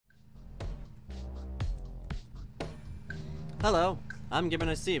Hello, I'm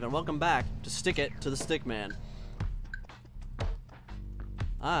Gibbon Steve, and welcome back to Stick It to the Stickman.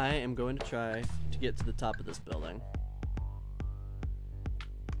 I am going to try to get to the top of this building.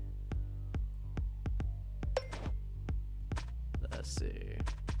 Let's see.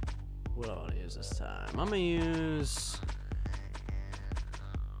 What do I want to use this time? I'm gonna use...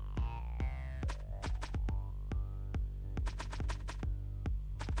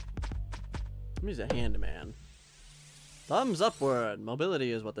 I'm gonna use a handyman. Thumbs upward.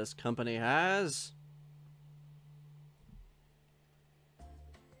 Mobility is what this company has.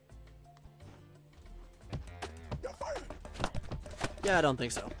 Yeah, I don't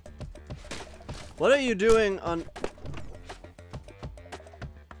think so. What are you doing on...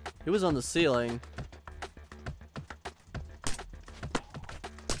 He was on the ceiling.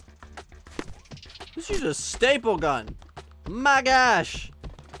 Let's use a staple gun. My gosh.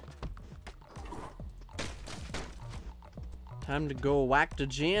 Time to go whack the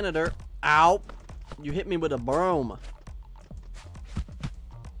janitor. Ow. You hit me with a broom.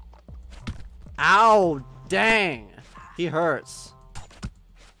 Ow. Dang. He hurts.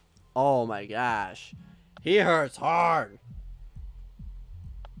 Oh my gosh. He hurts hard.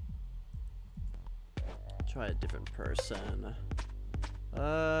 Try a different person.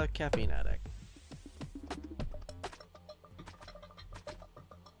 Caffeine addict.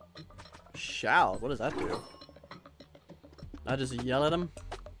 Shout. What does that do? I just yell at him.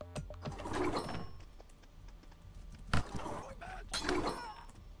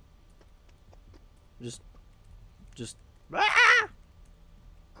 Just. Ah!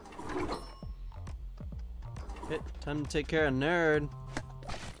 Hit. Time to take care of nerd.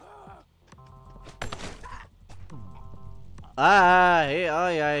 Ah, hey, oh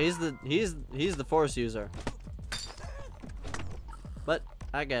yeah, he's the force user. But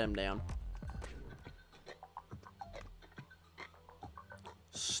I got him down.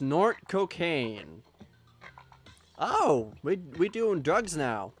 Snort cocaine. Oh, we doing drugs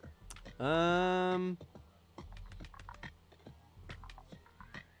now.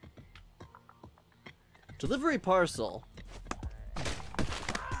 Delivery parcel.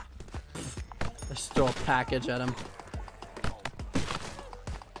 Let's throw a package at him.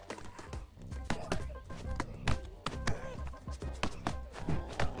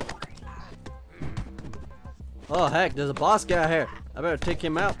 Oh heck, there's a boss guy here. I better take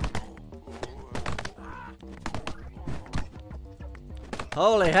him out.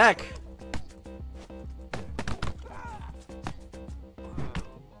 Holy heck.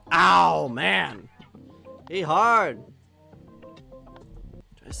 Ow, man. He hard.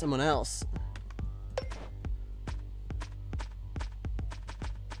 Try someone else.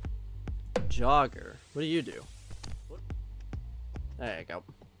 Jogger. What do you do? There you go.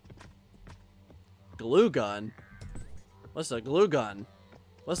 Glue gun? What's a glue gun?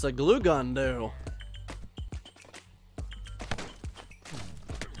 What's a glue gun do?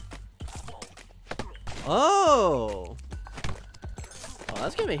 Oh! Well,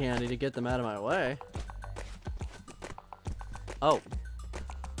 that's gonna be handy to get them out of my way. Oh.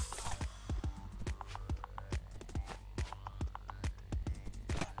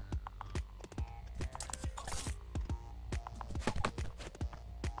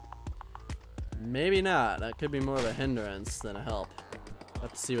 Maybe not. That could be more of a hindrance than a help. I'll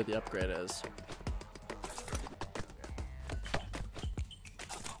have to see what the upgrade is.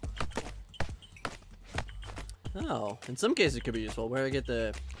 Oh, in some cases it could be useful. Where I get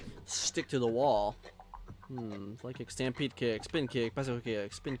the stick to the wall. Like a stampede kick, spin kick, bicycle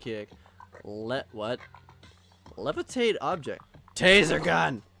kick, spin kick. What? Levitate object. Taser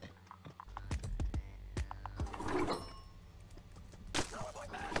gun!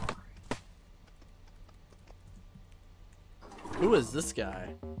 Who is this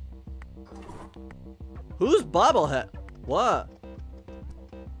guy? Who's bobblehead? What?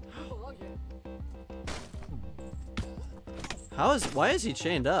 Why is he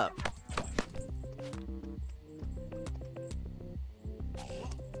chained up?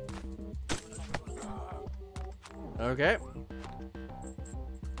 Okay.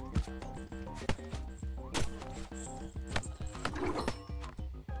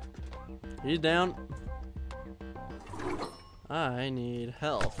 He's down. I need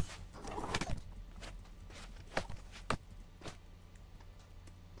health.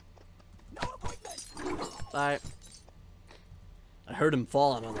 Bye. I heard him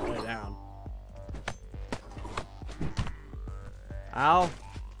falling on the way down. Ow.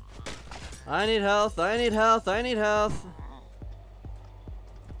 I need health, I need health, I need health.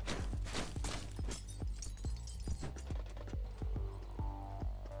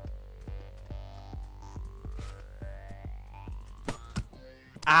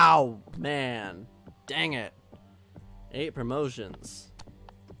 Ow, man. Dang it. 8 promotions.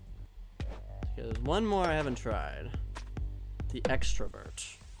 Okay, there's one more I haven't tried. The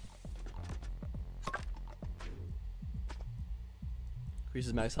extrovert.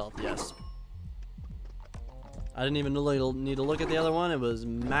 Increases max health, yes. I didn't even really need to look at the other one. It was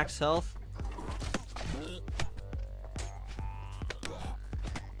max health.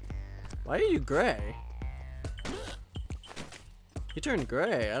 Why are you gray? You turned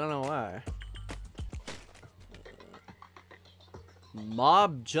gray. I don't know why.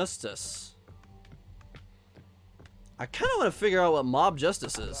 Mob justice. I kind of want to figure out what mob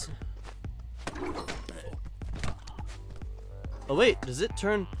justice is. Oh wait, does it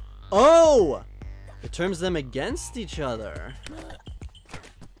turn? Oh! It turns them against each other.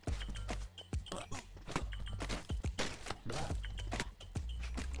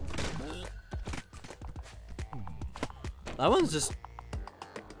 That one's just...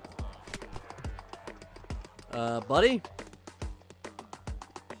 buddy?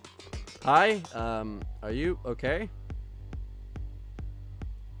 Hi, are you okay?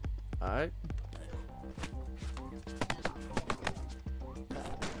 Alright.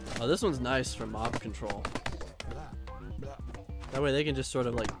 Oh, this one's nice for mob control. That way they can just sort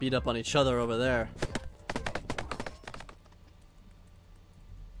of like beat up on each other over there.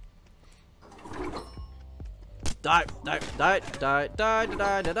 Die, die, die, die, die,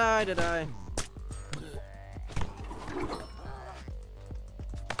 die, die, die, die, die.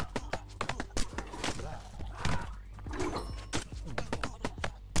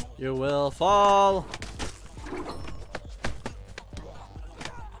 You will fall.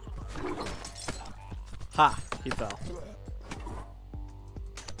 Ha! He fell.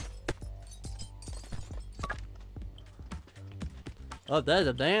 Oh, there's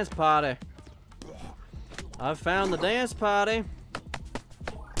a dance party. I found the dance party.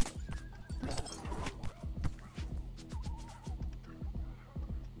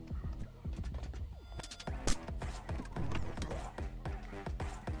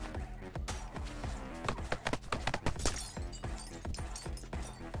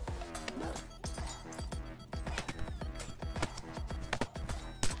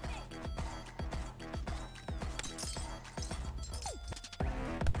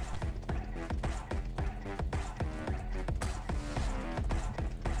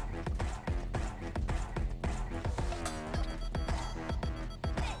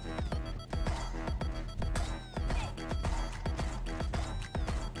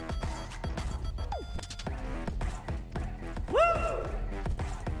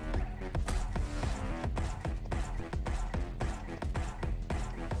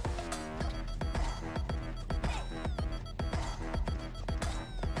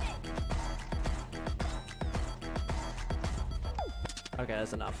 Okay,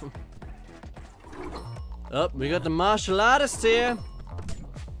 that's enough. Oh, we got the martial artist here.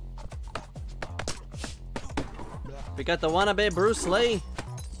 We got the wannabe Bruce Lee.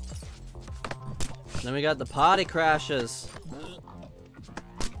 Then we got the party crashers.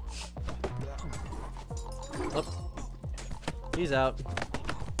 Oh, he's out.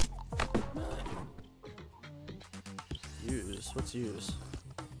 Use, what's use?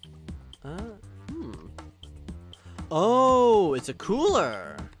 Oh, it's a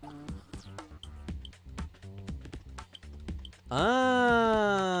cooler.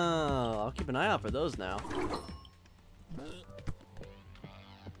 Oh, I'll keep an eye out for those now.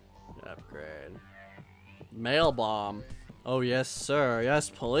 Upgrade. Mail bomb. Oh, yes, sir. Yes,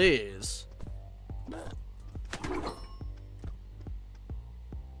 please.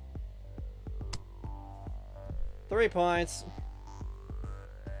 3 points.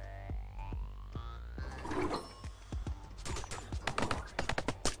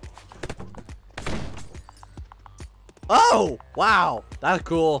 Oh! Wow! That's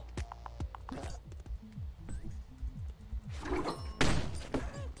cool.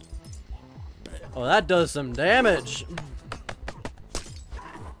 Oh, that does some damage.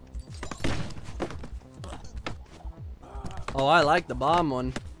 Oh, I like the bomb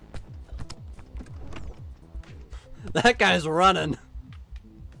one. That guy's running.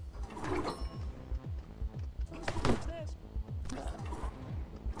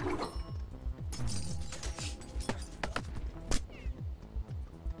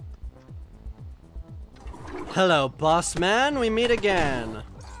 Hello, boss man. We meet again.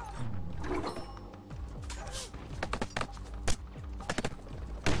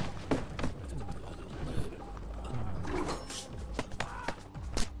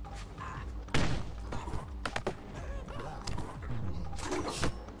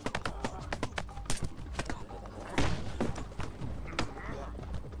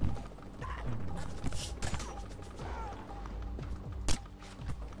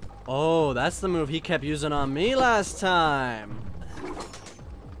 Oh, that's the move he kept using on me last time.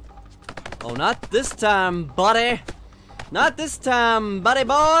 Oh, not this time, buddy. Not this time, buddy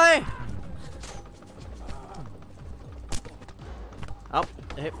boy. Oh,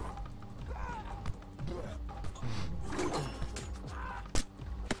 hey.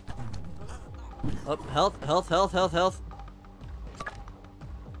 Oh, health, health, health, health, health.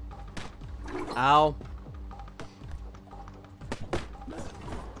 Ow.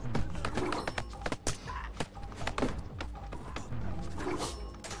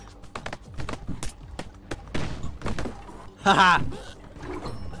 Haha.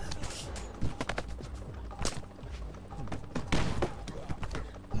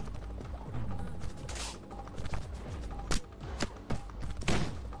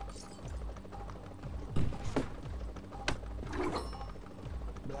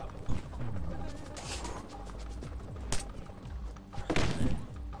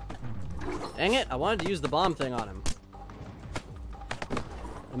 Dang it, I wanted to use the bomb thing on him.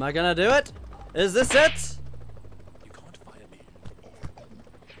 Am I gonna do it? Is this it? You can't fire me.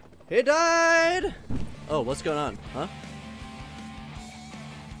 He died! Oh, what's going on? Huh?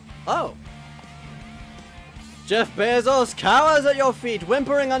 Oh! Jeff Bezos cowers at your feet,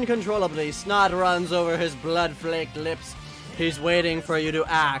 whimpering uncontrollably. Snot runs over his blood-flaked lips. He's waiting for you to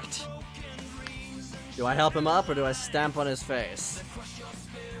act. Do I help him up or do I stamp on his face?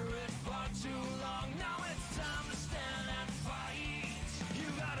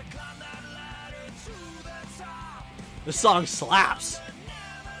 This song slaps.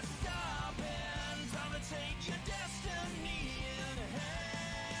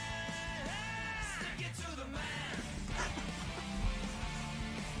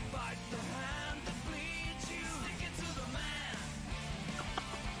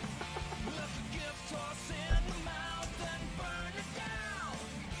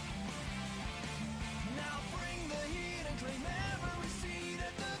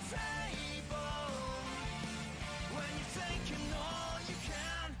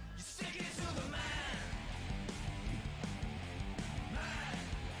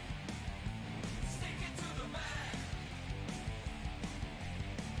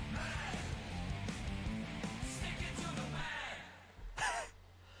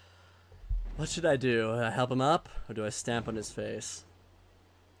 What should I do? Help him up, or do I stamp on his face?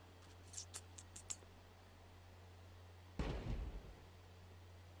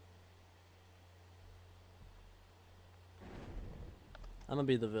 I'm gonna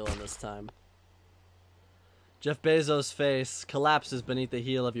be the villain this time. Jeff Bezos' face collapses beneath the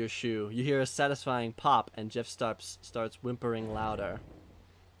heel of your shoe. You hear a satisfying pop, and Jeff starts whimpering louder.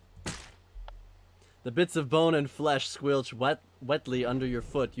 The bits of bone and flesh squelch wetly under your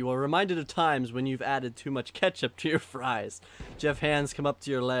foot. You are reminded of times when you've added too much ketchup to your fries. Jeff's hands come up to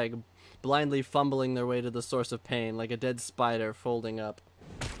your leg, blindly fumbling their way to the source of pain, like a dead spider folding up.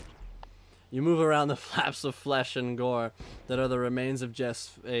 You move around the flaps of flesh and gore that are the remains of Jeff's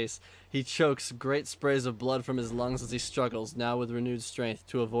face. He chokes great sprays of blood from his lungs as he struggles, now with renewed strength,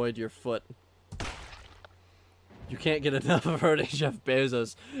 to avoid your foot. You can't get enough of hurting Jeff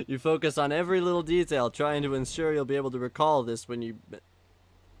Bezos. You focus on every little detail, trying to ensure you'll be able to recall this when you...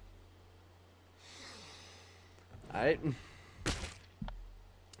 Alright.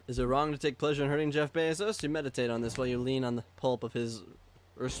 Is it wrong to take pleasure in hurting Jeff Bezos? You meditate on this while you lean on the pulp of his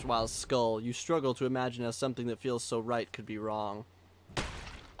erstwhile skull. You struggle to imagine how something that feels so right could be wrong.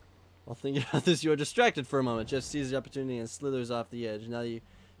 While thinking about this, you are distracted for a moment. Jeff sees the opportunity and slithers off the edge. Now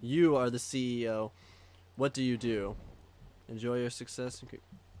you are the CEO. What do you do? Enjoy your success?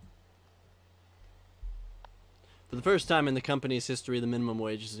 For the first time in the company's history, the minimum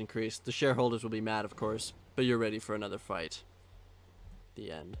wage is increased. The shareholders will be mad, of course, but you're ready for another fight.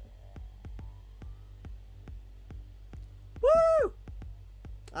 The end. Woo!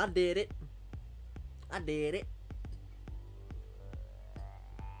 I did it. I did it.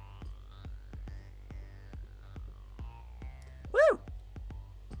 Woo!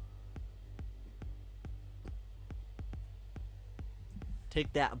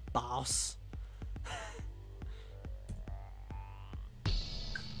 Take that, boss.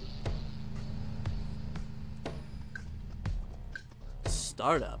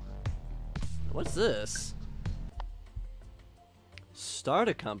 Startup. What's this? Start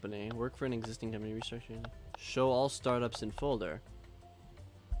a company. Work for an existing company. Restructuring. Show all startups in folder.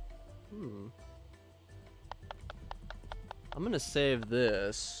 I'm gonna save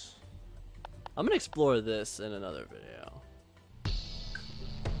this. I'm gonna explore this in another video.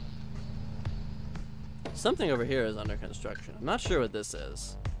 Something over here is under construction. I'm not sure what this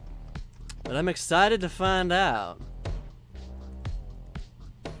is, but I'm excited to find out.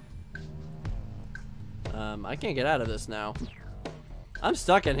 I can't get out of this now. I'm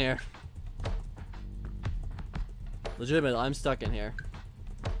stuck in here. Legitimately, I'm stuck in here.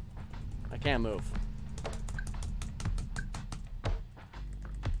 I can't move.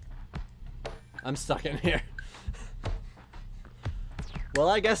 I'm stuck in here. Well,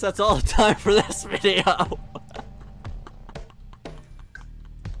 I guess that's all the time for this video.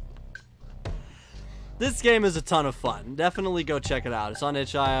 This game is a ton of fun. Definitely go check it out. It's on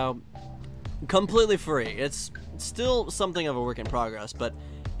itch.io. Completely free. It's still something of a work in progress, but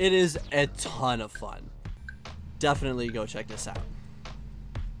it is a ton of fun. Definitely go check this out.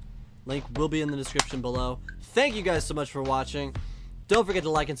 Link will be in the description below. Thank you guys so much for watching. Don't forget to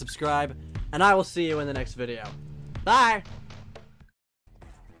like and subscribe, and I will see you in the next video. Bye!